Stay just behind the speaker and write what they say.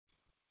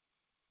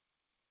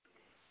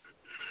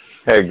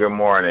Hey, good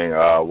morning.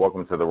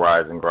 Welcome to the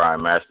Rise and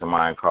Grind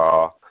Mastermind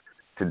call.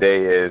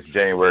 Today is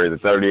January the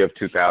 30th,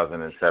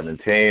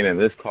 2017, and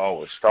this call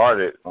was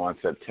started on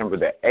September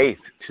the 8th,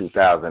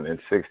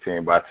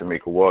 2016 by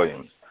Tamika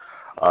Williams.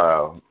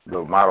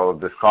 The motto of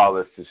this call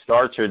is to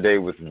start your day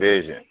with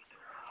vision.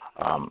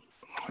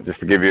 Just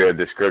to give you a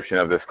description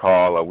of this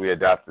call, we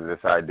adopted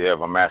this idea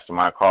of a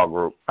mastermind call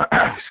group,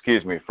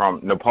 from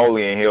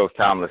Napoleon Hill's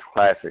timeless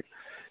classic,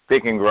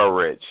 Think and Grow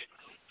Rich.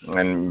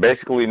 And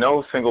basically,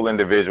 no single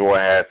individual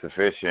has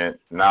sufficient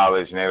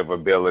knowledge, native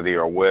ability,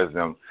 or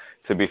wisdom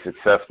to be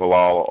successful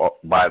all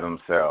by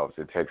themselves.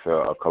 It takes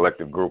a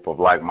collective group of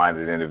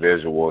like-minded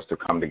individuals to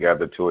come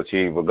together to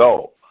achieve a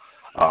goal,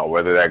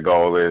 whether that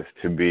goal is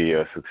to be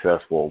a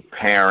successful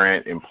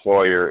parent,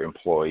 employer,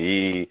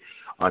 employee,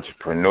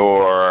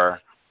 entrepreneur,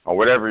 or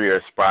whatever you're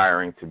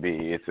aspiring to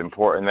be. It's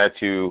important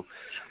that you,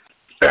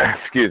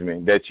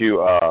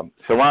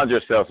 surround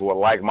yourselves with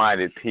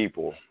like-minded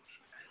people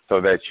so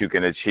that you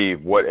can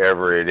achieve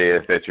whatever it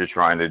is that you're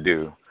trying to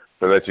do,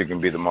 so that you can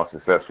be the most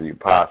successful you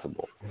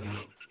possible.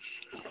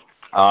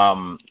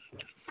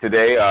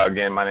 Today,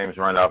 again, my name is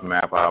Randolph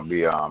Mapp. I'll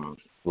be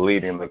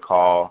leading the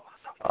call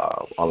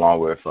along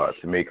with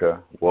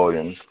Tamika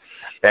Williams.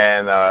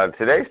 And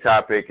today's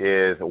topic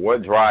is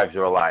what drives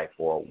your life,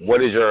 or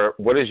what is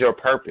your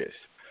purpose?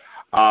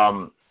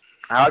 How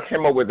I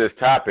came up with this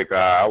topic,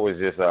 I was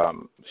just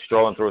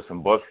strolling through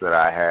some books that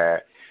I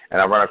had, and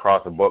I ran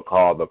across a book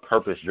called The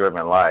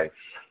Purpose-Driven Life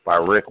by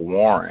Rick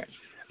Warren.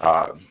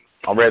 I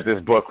read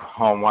this book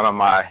on one of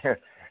my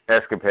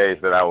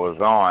escapades that I was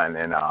on,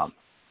 and I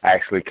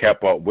actually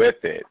kept up with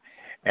it.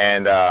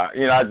 And,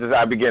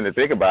 I began to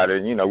think about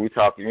it. We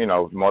talk,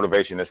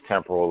 motivation is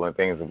temporal and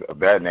things of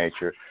that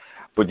nature.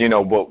 But,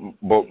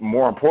 but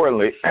more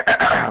importantly,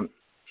 at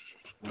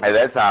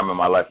that time in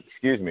my life,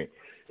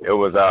 it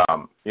was, I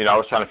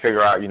was trying to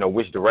figure out,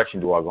 which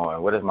direction do I go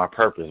in? What is my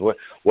purpose?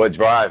 What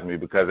drives me?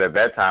 Because at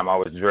that time I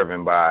was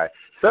driven by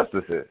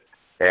substances,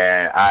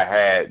 and I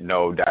had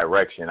no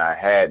direction. I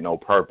had no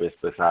purpose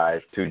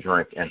besides to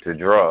drink and to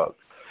drug.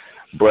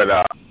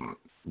 But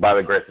by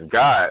the grace of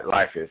God,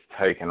 life has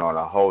taken on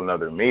a whole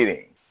nother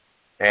meaning.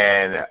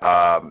 And,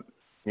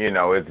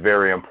 it's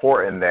very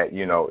important that,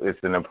 it's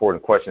an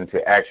important question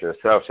to ask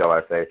yourself, shall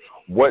I say,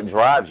 what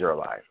drives your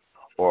life,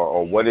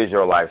 or what is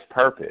your life's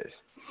purpose?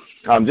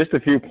 Just a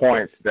few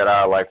points that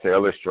I like to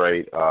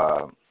illustrate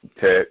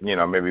to,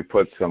 maybe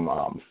put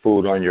some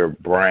food on your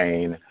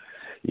brain,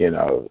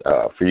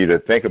 for you to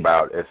think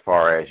about as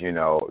far as,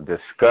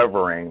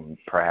 discovering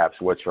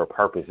perhaps what your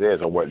purpose is,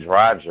 or what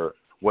drives you,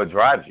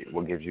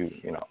 what gives you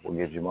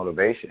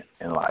motivation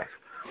in life.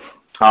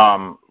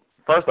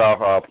 First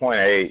off, point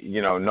A,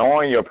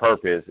 knowing your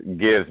purpose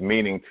gives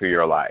meaning to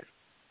your life.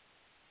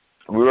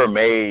 We were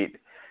made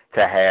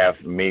to have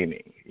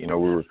meaning. We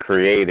were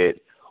created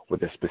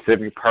with a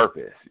specific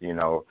purpose.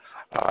 No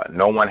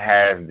one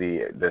has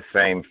the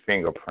same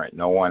fingerprint.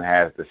 No one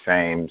has the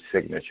same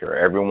signature.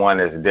 Everyone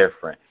is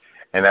different,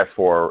 and that's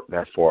for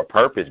a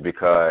purpose,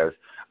 because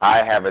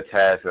I have a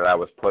task that I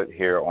was put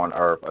here on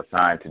earth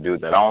assigned to do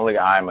that only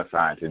I'm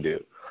assigned to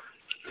do.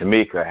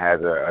 Tamika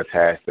has a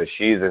task that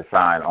she's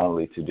assigned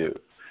only to do,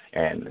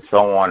 and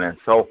so on and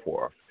so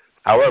forth.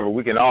 However,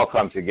 we can all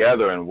come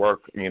together and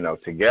work,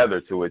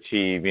 together to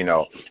achieve,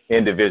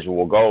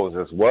 individual goals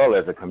as well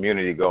as a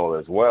community goal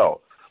as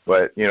well.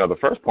 But, the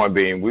first point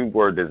being, we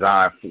were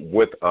designed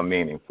with a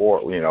meaning,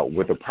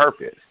 with a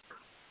purpose.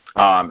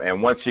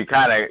 And once you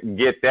kind of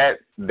get that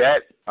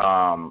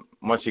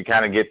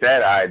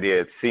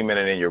idea, it's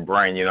cemented in your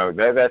brain,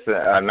 that's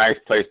a nice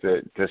place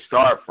to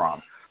start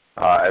from.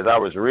 As I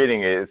was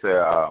reading it,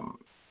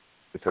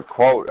 it's a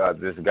quote,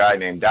 this guy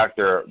named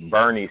Dr.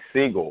 Bernie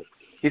Siegel.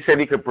 He said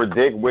he could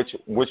predict which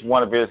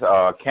one of his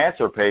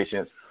cancer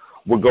patients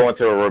would go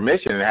into a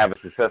remission and have a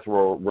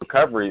successful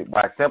recovery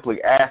by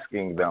simply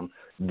asking them,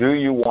 do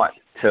you want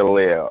to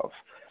live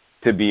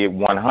to be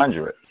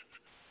 100?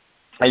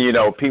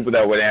 And, people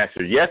that would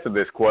answer yes to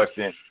this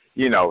question,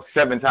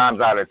 7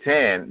 times out of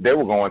 10, they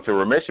were going to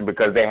remission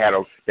because they had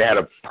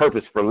a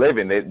purpose for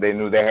living. They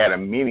knew they had a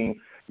meaning,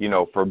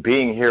 for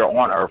being here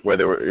on earth,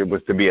 whether it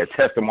was to be a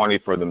testimony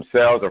for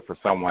themselves or for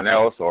someone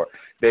else, or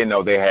they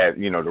know they had,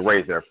 to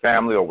raise their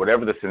family, or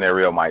whatever the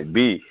scenario might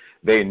be.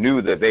 They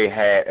knew that they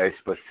had a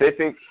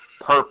specific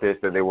purpose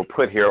that they were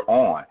put here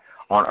on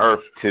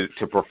earth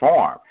to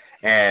perform.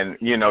 And,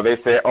 they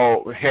said,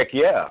 oh, heck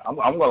yeah, I'm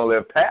going to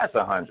live past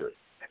 100.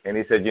 And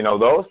he said,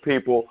 those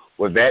people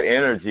with that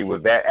energy,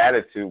 with that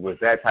attitude, with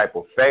that type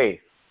of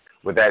faith,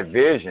 with that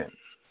vision,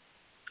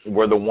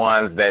 were the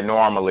ones that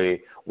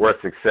normally were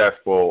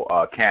successful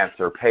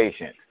cancer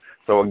patients.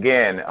 So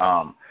again,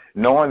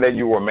 knowing that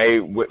you were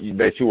made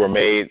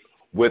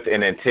with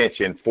an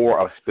intention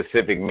for a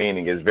specific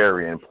meaning is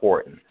very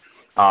important.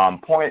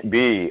 Point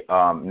B,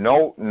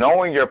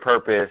 knowing your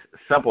purpose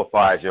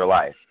simplifies your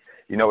life.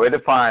 It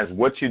defines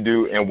what you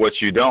do and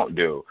what you don't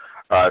do.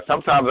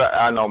 Sometimes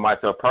I know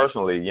myself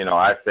personally,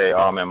 I say,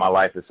 oh, man, my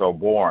life is so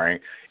boring.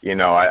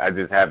 I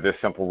just have this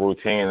simple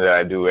routine that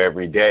I do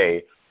every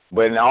day.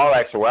 But in all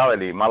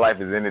actuality, my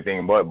life is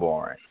anything but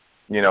boring.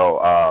 You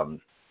know,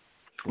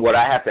 what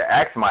I have to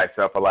ask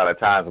myself a lot of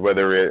times, what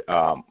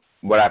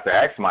I have to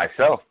ask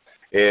myself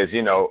is,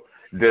 you know,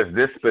 does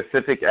this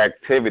specific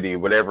activity,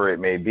 whatever it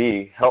may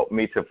be, help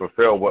me to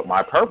fulfill what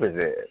my purpose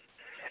is?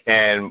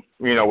 And,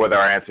 you know, whether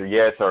I answer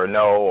yes or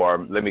no,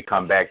 or let me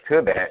come back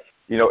to that,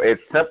 you know, it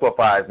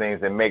simplifies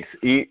things and makes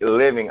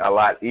living a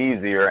lot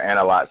easier and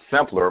a lot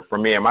simpler for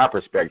me and my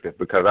perspective,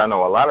 because I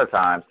know a lot of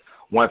times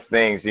once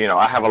things, you know,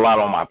 I have a lot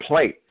on my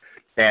plate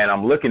and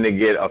I'm looking to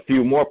get a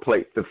few more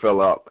plates to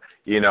fill up,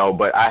 you know,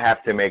 but I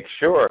have to make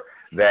sure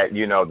that,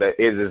 you know, that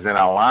it is in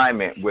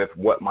alignment with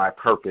what my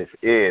purpose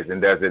is,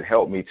 and does it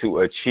help me to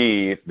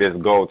achieve this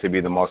goal to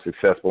be the most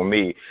successful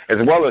me, as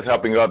well as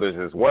helping others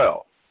as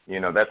well.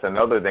 You know, that's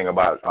another thing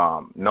about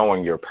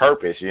knowing your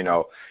purpose. You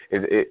know,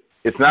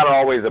 it's not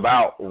always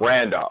about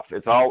Randolph.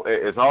 It's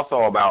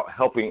also about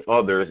helping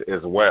others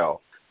as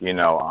well. You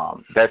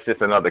know, that's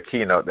just another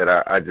keynote that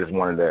I just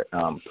wanted to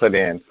put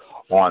in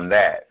on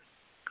that.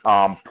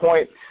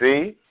 Point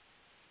C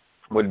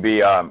would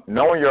be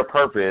knowing your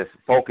purpose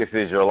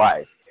focuses your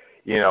life.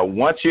 You know,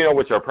 once you know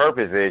what your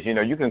purpose is, you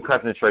know, you can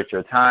concentrate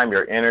your time,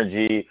 your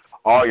energy,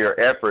 all your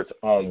efforts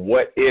on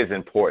what is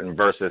important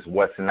versus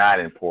what's not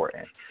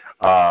important.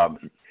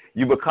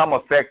 You become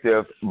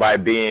effective by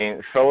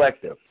being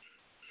selective.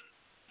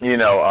 You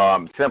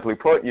know, simply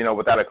put, you know,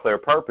 without a clear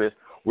purpose,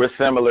 we're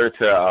similar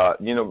to,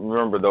 you know,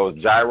 remember those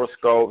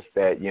gyroscopes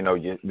that, you know,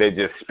 they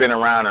just spin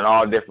around in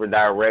all different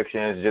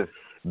directions, just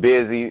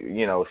busy,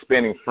 you know,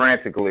 spinning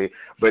frantically,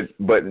 but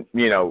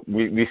you know,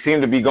 we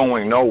seem to be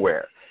going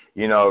nowhere,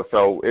 you know.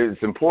 So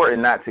it's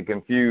important not to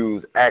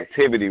confuse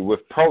activity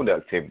with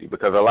productivity,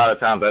 because a lot of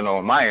times, I know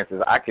in my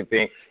instance, I can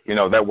think, you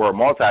know, that word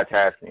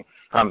multitasking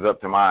comes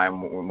up to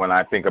mind when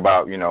I think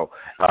about, you know,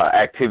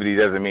 activity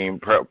doesn't mean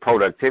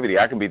productivity.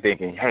 I can be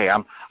thinking, hey,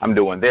 I'm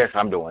doing this,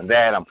 I'm doing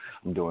that, I'm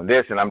doing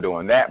this, and I'm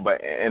doing that,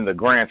 but in the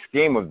grand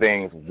scheme of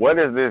things, what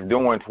is this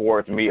doing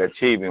towards me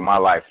achieving my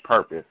life's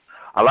purpose?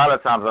 A lot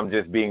of times I'm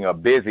just being a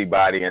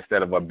busybody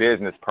instead of a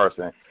business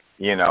person,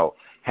 you know,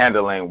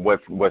 handling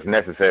what's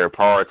necessary,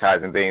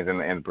 prioritizing things in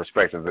the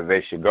perspective that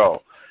they should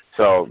go.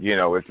 So, you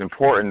know, it's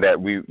important that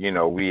we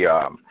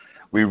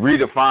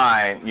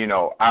redefine, you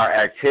know, our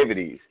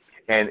activities.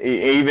 And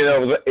even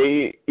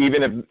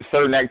if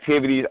certain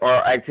activities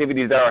are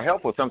activities that are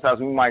helpful, sometimes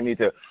we might need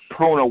to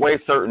prune away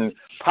certain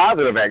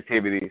positive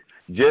activities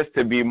just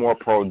to be more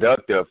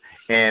productive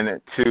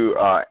and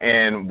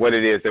what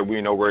it is that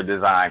we know we're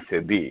designed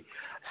to be.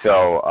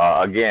 So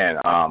again,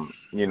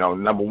 you know,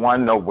 number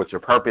one, know what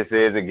your purpose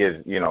is. It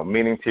gives, you know,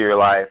 meaning to your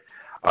life.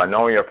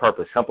 Knowing your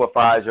purpose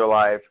simplifies your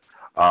life.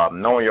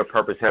 Knowing your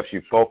purpose helps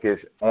you focus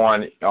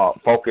on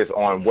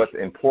what's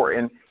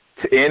important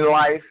in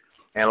life.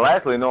 And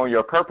lastly, knowing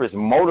your purpose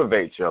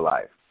motivates your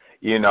life.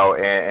 You know,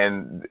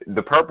 and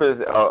the purpose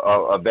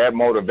of that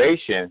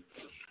motivation.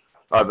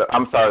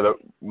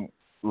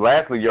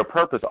 Lastly, your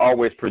purpose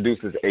always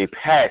produces a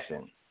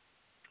passion,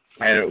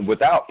 and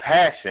without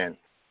passion,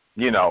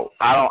 you know,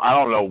 I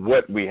don't know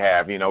what we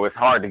have. You know, it's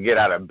hard to get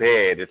out of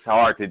bed. It's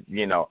hard to,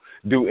 you know,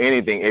 do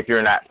anything if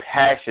you're not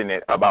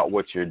passionate about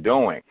what you're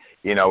doing.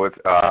 You know, it's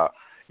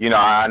you know,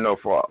 I know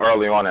for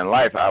early on in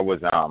life, I was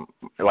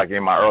like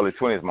in my early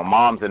 20s. My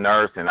mom's a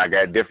nurse, and I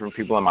got different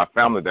people in my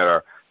family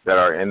that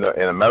are in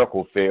the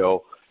medical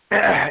field.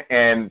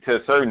 And to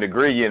a certain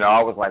degree, you know,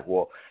 I was like,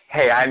 well,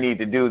 hey, I need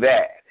to do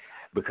that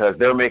because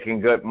they're making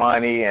good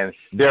money and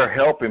they're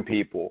helping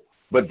people.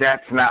 But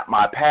that's not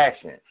my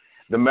passion.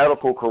 The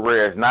medical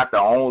career is not the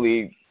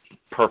only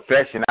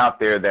profession out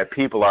there that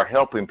people are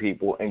helping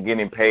people and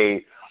getting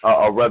paid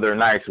a rather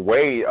nice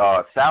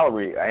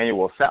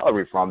annual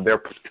salary from. There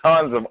are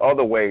tons of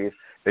other ways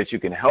that you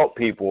can help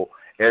people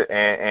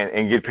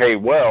and get paid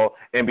well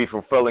and be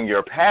fulfilling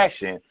your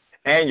passion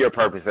and your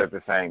purpose at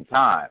the same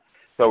time.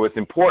 So it's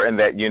important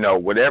that, you know,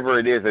 whatever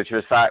it is that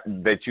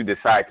you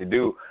decide to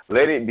do,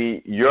 let it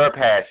be your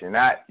passion,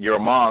 not your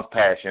mom's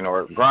passion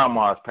or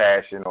grandma's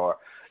passion, or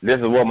this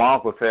is what my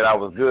uncle said, I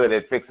was good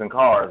at fixing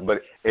cars.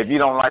 But if you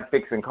don't like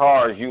fixing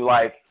cars, you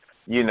like,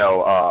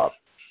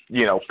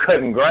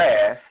 cutting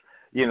grass,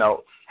 you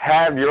know,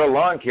 have your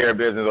lawn care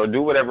business or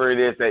do whatever it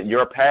is that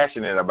you're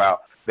passionate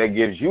about that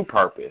gives you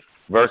purpose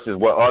versus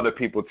what other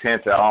people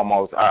tend to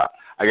almost, I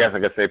guess I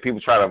could say,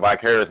 people try to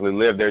vicariously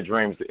live their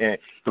dreams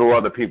through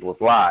other people's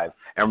lives.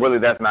 And really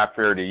that's not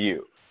fair to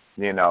you.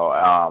 You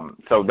know,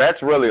 so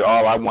that's really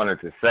all I wanted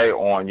to say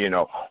on, you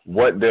know,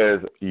 what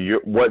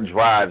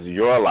drives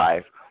your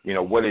life. You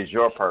know, what is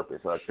your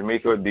purpose?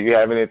 Tamika, do you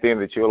have anything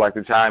that you would like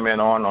to chime in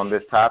on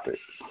this topic?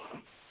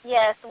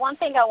 Yes, one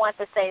thing I want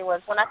to say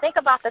was when I think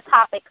about the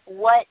topic,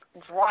 what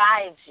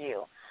drives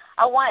you,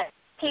 I want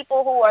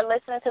people who are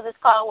listening to this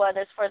call, whether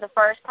it's for the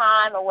first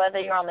time or whether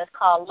you're on this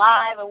call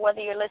live or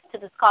whether you're listening to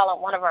this call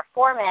on one of our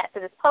formats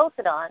that it's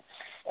posted on,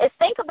 is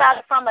think about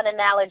it from an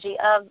analogy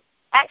of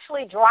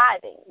actually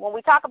driving. When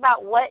we talk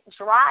about what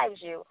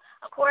drives you,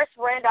 of course,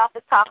 Randolph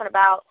is talking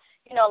about,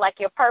 you know, like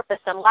your purpose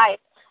in life.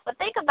 But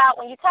think about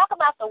when you talk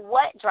about the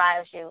what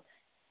drives you,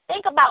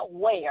 think about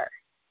where.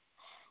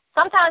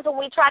 sometimes when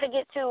we try to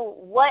get to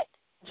what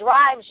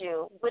drives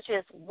you, which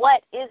is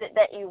what is it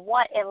that you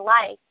want in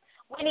life,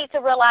 we need to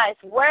realize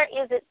where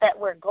is it that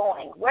we're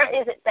going? Where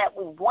is it that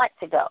we want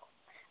to go?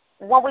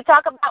 When we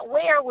talk about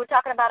where, we're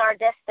talking about our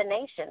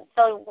destination.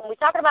 So when we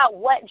talk about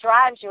what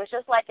drives you, it's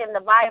just like in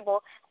the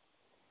Bible,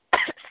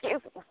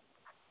 excuse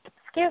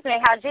me,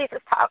 how Jesus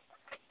talked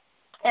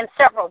in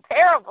several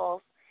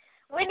parables.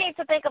 We need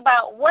to think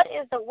about what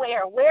is the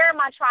where. Where am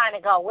I trying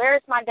to go? Where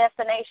is my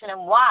destination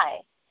and why?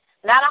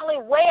 Not only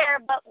where,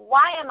 but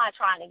why am I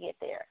trying to get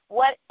there?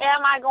 What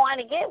am I going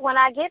to get when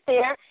I get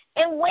there,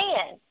 and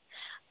when?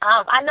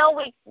 I know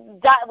we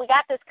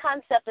got this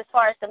concept as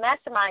far as the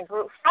mastermind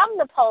group from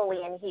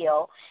Napoleon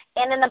Hill.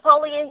 And in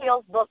Napoleon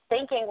Hill's book,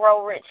 Think and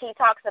Grow Rich, he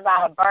talks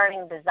about a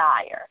burning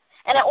desire.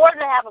 And in order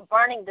to have a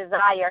burning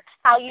desire,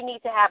 how you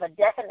need to have a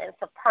definiteness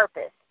of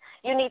purpose.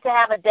 You need to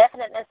have a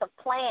definiteness of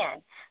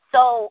plan.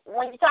 So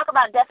when you talk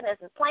about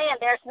definiteness of plan,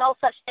 there's no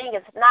such thing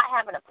as not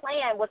having a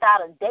plan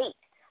without a date.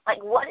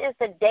 Like, what is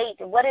the date?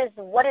 What is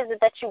it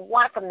that you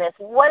want from this?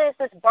 What is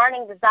this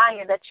burning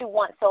desire that you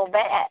want so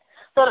bad?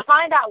 So to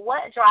find out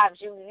what drives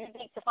you, you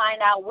need to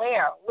find out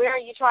where. Where are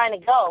you trying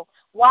to go?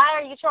 Why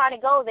are you trying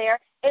to go there?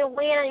 And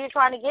when are you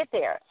trying to get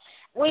there?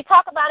 We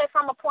talk about it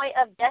from a point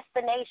of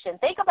destination.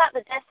 Think about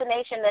the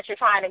destination that you're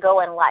trying to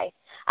go in life.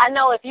 I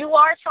know if you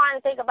are trying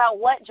to think about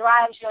what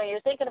drives you and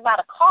you're thinking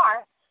about a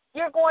car,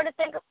 you're going to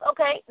think,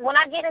 okay, when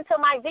I get into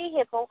my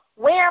vehicle,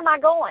 where am I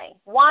going?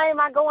 Why am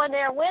I going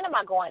there? When am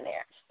I going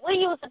there? We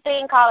use a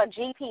thing called a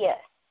GPS.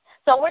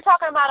 So we're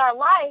talking about our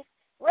life.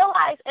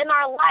 Realize in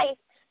our life,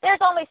 there's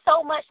only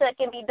so much that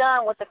can be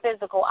done with the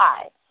physical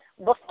eye.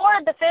 Before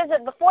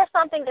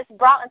something is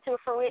brought into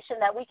fruition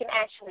that we can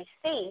actually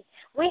see,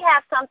 we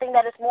have something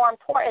that is more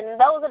important,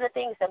 and those are the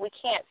things that we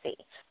can't see.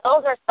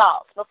 Those are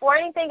thoughts. Before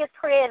anything is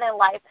created in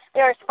life,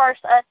 there is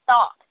first a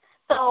thought.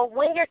 So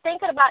when you're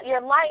thinking about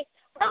your life,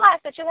 realize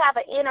that you have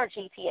an inner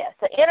GPS,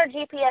 the inner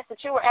GPS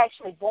that you were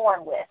actually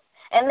born with.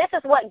 And this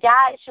is what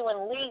guides you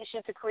and leads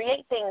you to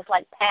create things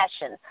like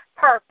passion,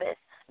 purpose,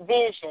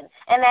 vision,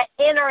 and that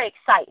inner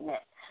excitement.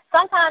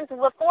 Sometimes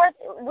before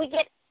we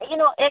get,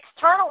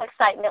 external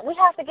excitement, we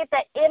have to get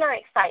that inner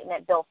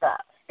excitement built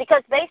up.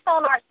 Because based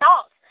on our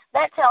thoughts,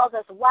 that tells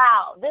us,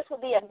 wow, this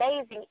would be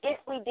amazing if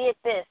we did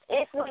this,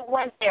 if we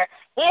went there,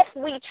 if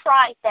we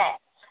tried that.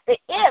 The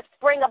ifs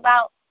bring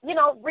about,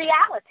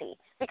 reality.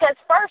 Because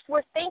first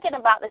we're thinking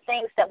about the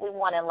things that we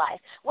want in life.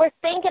 We're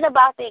thinking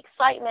about the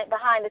excitement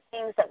behind the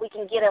things that we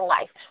can get in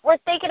life. We're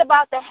thinking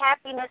about the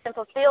happiness and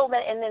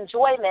fulfillment and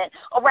enjoyment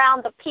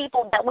around the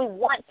people that we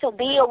want to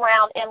be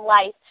around in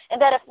life.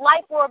 And that if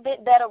life were a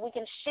bit better, we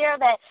can share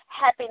that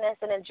happiness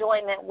and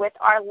enjoyment with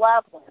our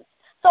loved ones.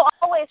 So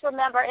always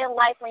remember in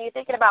life when you're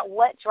thinking about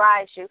what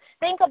drives you,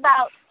 think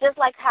about just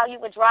like how you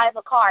would drive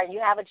a car and you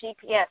have a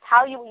GPS,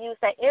 how you would use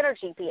that inner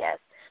GPS.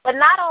 But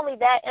not only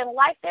that, in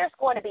life there's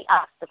going to be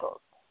obstacles.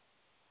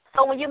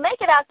 So when you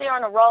make it out there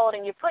on the road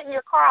and you're putting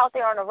your car out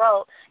there on the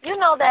road, you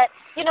know that,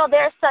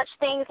 there's such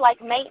things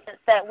like maintenance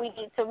that we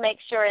need to make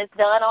sure is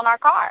done on our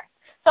car.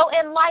 So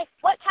in life,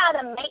 what kind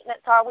of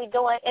maintenance are we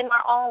doing in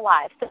our own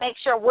lives to make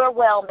sure we're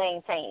well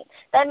maintained?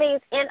 That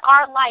means in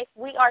our life,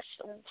 we are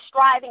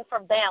striving for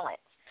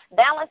balance.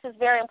 Balance is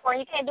very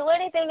important. You can't do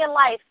anything in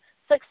life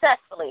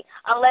successfully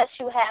unless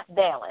you have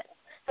balance.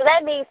 So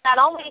that means not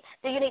only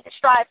do you need to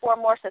strive for a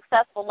more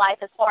successful life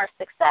as far as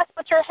success,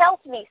 but your health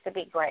needs to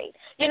be great.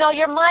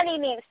 Your money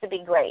needs to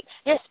be great.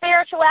 Your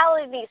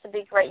spirituality needs to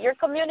be great. Your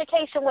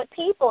communication with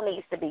people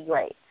needs to be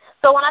great.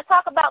 So when I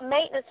talk about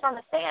maintenance from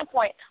a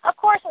standpoint, of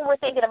course when we're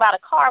thinking about a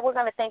car, we're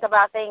going to think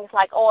about things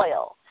like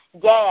oil,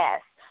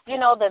 gas,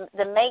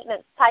 the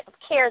maintenance type of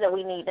care that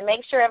we need to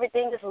make sure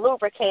everything is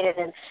lubricated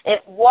and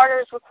if water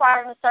is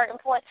required at a certain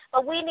point.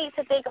 But we need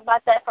to think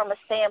about that from a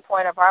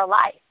standpoint of our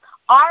life.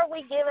 Are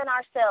we giving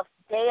ourselves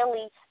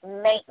daily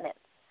maintenance?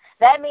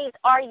 That means,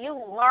 are you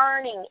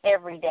learning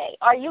every day?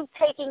 Are you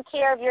taking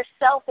care of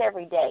yourself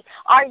every day?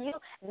 Are you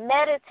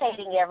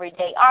meditating every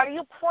day? Are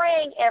you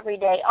praying every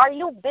day? Are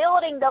you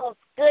building those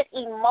good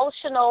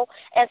emotional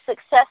and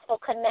successful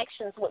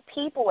connections with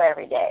people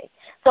every day?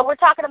 So we're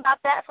talking about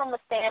that from the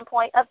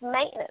standpoint of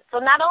maintenance. So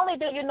not only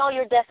do you know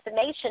your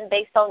destination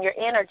based on your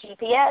inner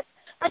GPS,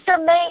 but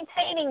you're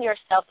maintaining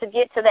yourself to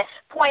get to that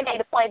point A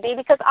to point B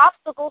because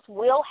obstacles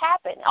will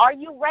happen. Are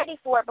you ready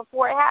for it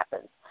before it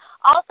happens?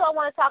 Also, I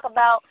want to talk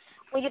about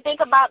when you think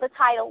about the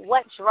title,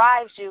 what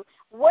drives you,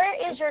 where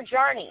is your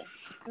journey?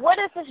 What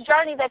is this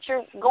journey that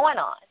you're going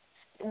on?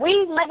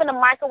 We live in a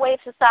microwave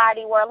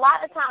society where a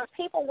lot of times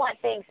people want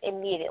things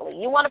immediately.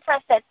 You want to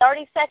press that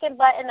 30-second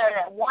button or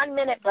that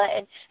 1-minute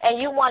button,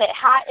 and you want it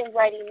hot and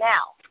ready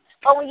now.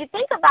 But when you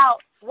think about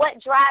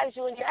what drives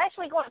you and you're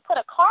actually going to put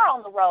a car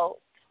on the road,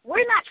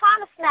 we're not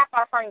trying to snap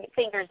our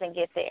fingers and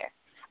get there.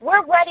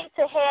 We're ready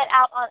to head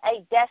out on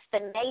a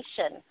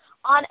destination,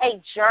 on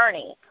a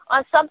journey,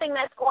 on something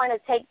that's going to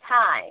take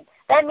time.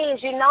 That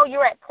means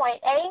you're at point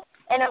A,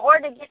 and in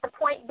order to get to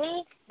point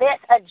B,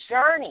 that's a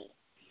journey.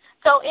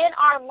 So in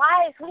our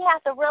lives, we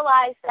have to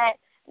realize that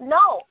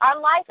No, our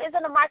life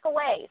isn't a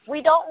microwave.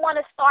 We don't want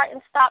to start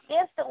and stop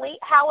instantly.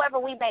 However,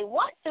 we may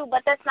want to,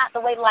 but that's not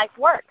the way life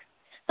works.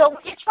 So when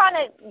you're trying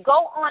to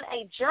go on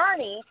a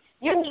journey,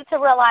 you need to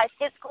realize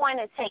it's going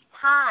to take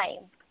time,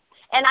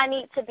 and I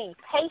need to be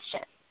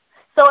patient.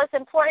 So it's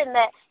important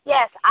that,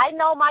 yes, I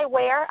know my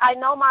where, I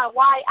know my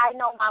why, I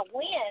know my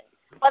when,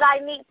 but I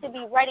need to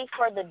be ready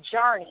for the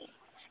journey.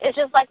 It's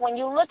just like when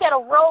you look at a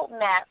road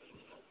map,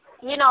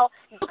 you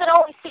can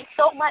only see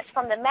so much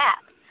from the map.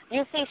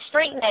 You see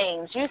street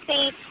names, you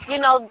see,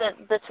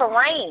 the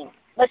terrain,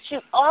 but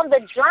on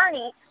the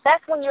journey,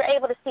 that's when you're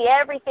able to see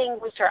everything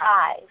with your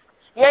eyes.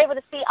 You're able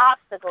to see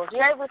obstacles.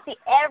 You're able to see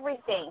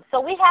everything. So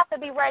we have to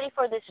be ready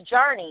for this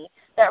journey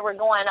that we're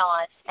going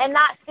on and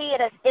not see it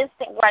as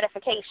instant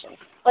gratification,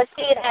 but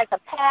see it as a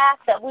path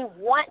that we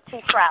want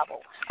to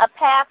travel, a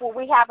path where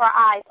we have our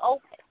eyes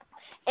open.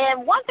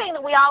 And one thing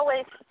that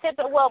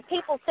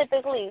people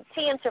typically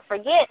tend to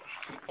forget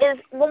is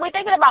when we're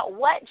thinking about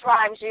what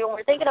drives you and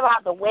we're thinking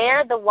about the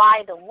where, the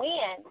why, the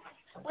when,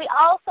 we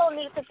also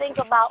need to think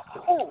about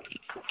who.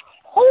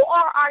 Who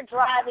are our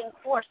driving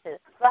forces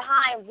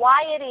behind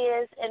why it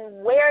is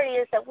and where it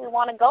is that we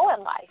want to go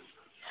in life?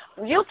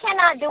 You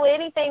cannot do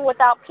anything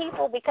without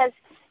people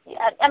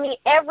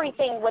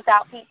everything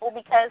without people,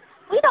 because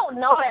we don't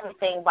know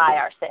everything by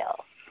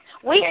ourselves.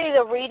 We are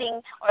either reading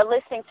or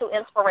listening to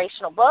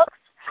inspirational books.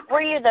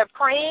 We're either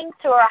praying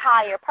to a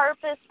higher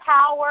purpose,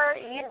 power,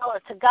 or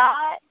to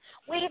God.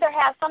 We either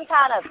have some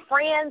kind of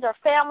friends or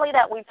family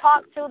that we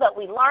talk to, that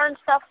we learn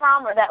stuff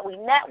from, or that we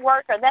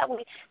network, or that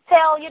we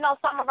tell,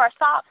 some of our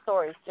sob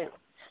stories to.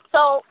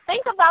 So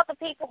think about the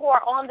people who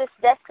are on this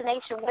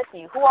destination with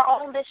you, who are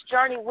on this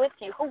journey with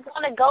you, who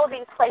want to go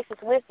these places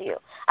with you.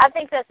 I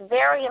think that's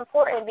very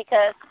important,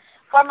 because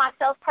for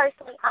myself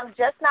personally, I'm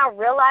just now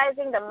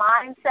realizing the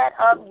mindset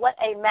of what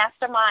a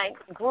mastermind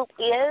group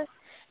is,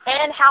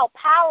 and how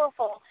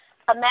powerful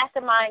a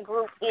mastermind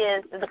group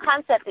is, the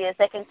concept is,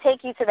 that can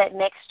take you to that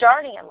next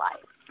journey in life.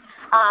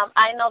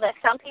 I know that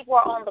some people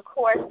are on the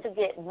course to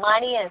get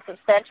money and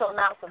substantial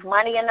amounts of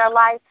money in their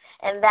life,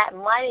 and that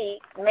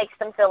money makes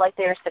them feel like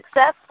they're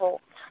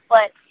successful.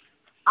 But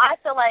I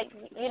feel like,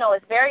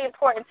 it's very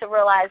important to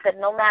realize that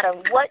no matter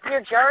what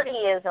your journey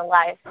is in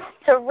life,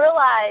 to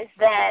realize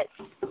that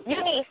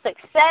you need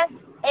success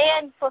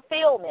and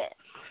fulfillment.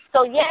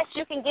 So, yes,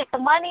 you can get the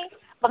money,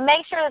 but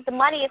make sure that the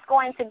money is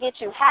going to get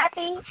you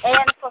happy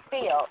and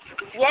fulfilled.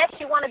 Yes,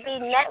 you want to be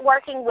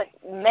networking with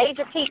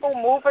major people,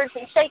 movers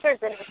and shakers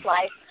in this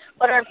life,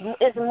 but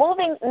is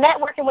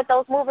networking with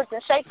those movers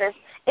and shakers,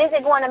 is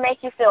it going to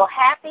make you feel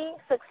happy,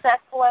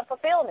 successful, and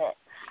fulfillment?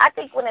 I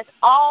think when it's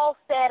all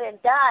said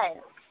and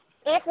done,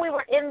 if we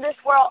were in this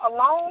world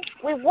alone,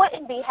 we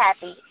wouldn't be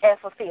happy and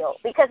fulfilled,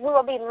 because we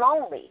will be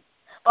lonely.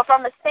 But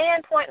from a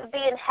standpoint of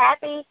being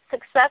happy,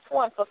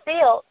 successful, and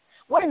fulfilled,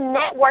 we're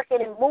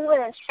networking and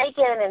moving and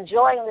shaking and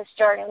enjoying this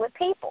journey with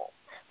people.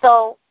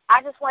 So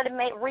I just want to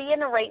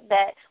reiterate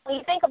that when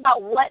you think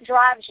about what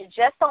drives you,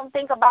 just don't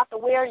think about the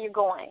where you're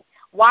going.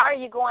 Why are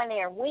you going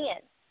there and when?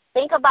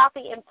 Think about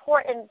the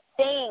important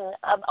thing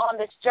on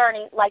this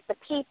journey, like the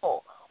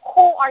people.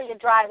 Who are your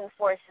driving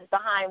forces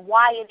behind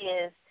why it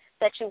is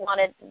that you want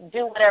to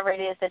do whatever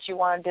it is that you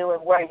want to do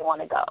and where you want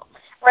to go?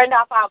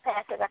 Randolph, I'll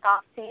pass it back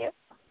off to you.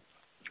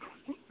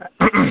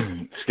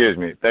 Excuse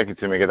me. Thank you,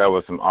 Tamika. That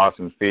was some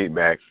awesome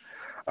feedback.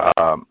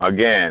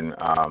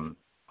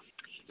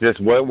 Just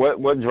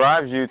what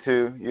drives you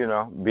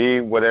to,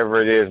 be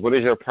whatever it is? What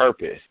is your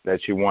purpose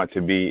that you want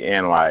to be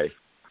in life?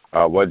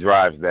 What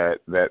drives that?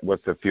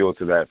 What's the fuel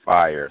to that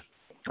fire?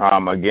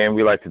 Again,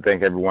 we'd like to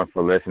thank everyone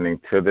for listening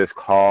to this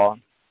call.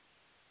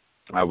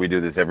 We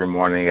do this every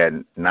morning at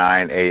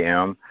 9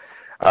 a.m.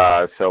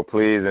 So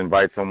please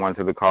invite someone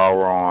to the call.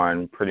 We're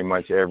on pretty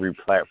much every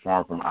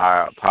platform, from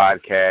our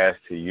podcast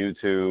to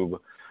YouTube,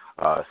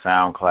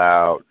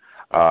 SoundCloud.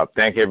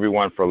 Thank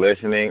everyone for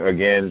listening.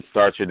 Again,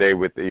 start your day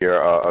with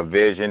your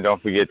vision.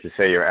 Don't forget to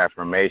say your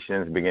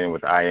affirmations, beginning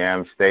with I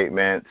am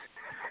statements.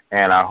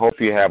 And I hope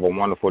you have a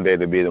wonderful day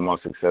to be the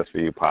most successful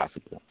you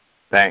possible.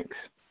 Thanks.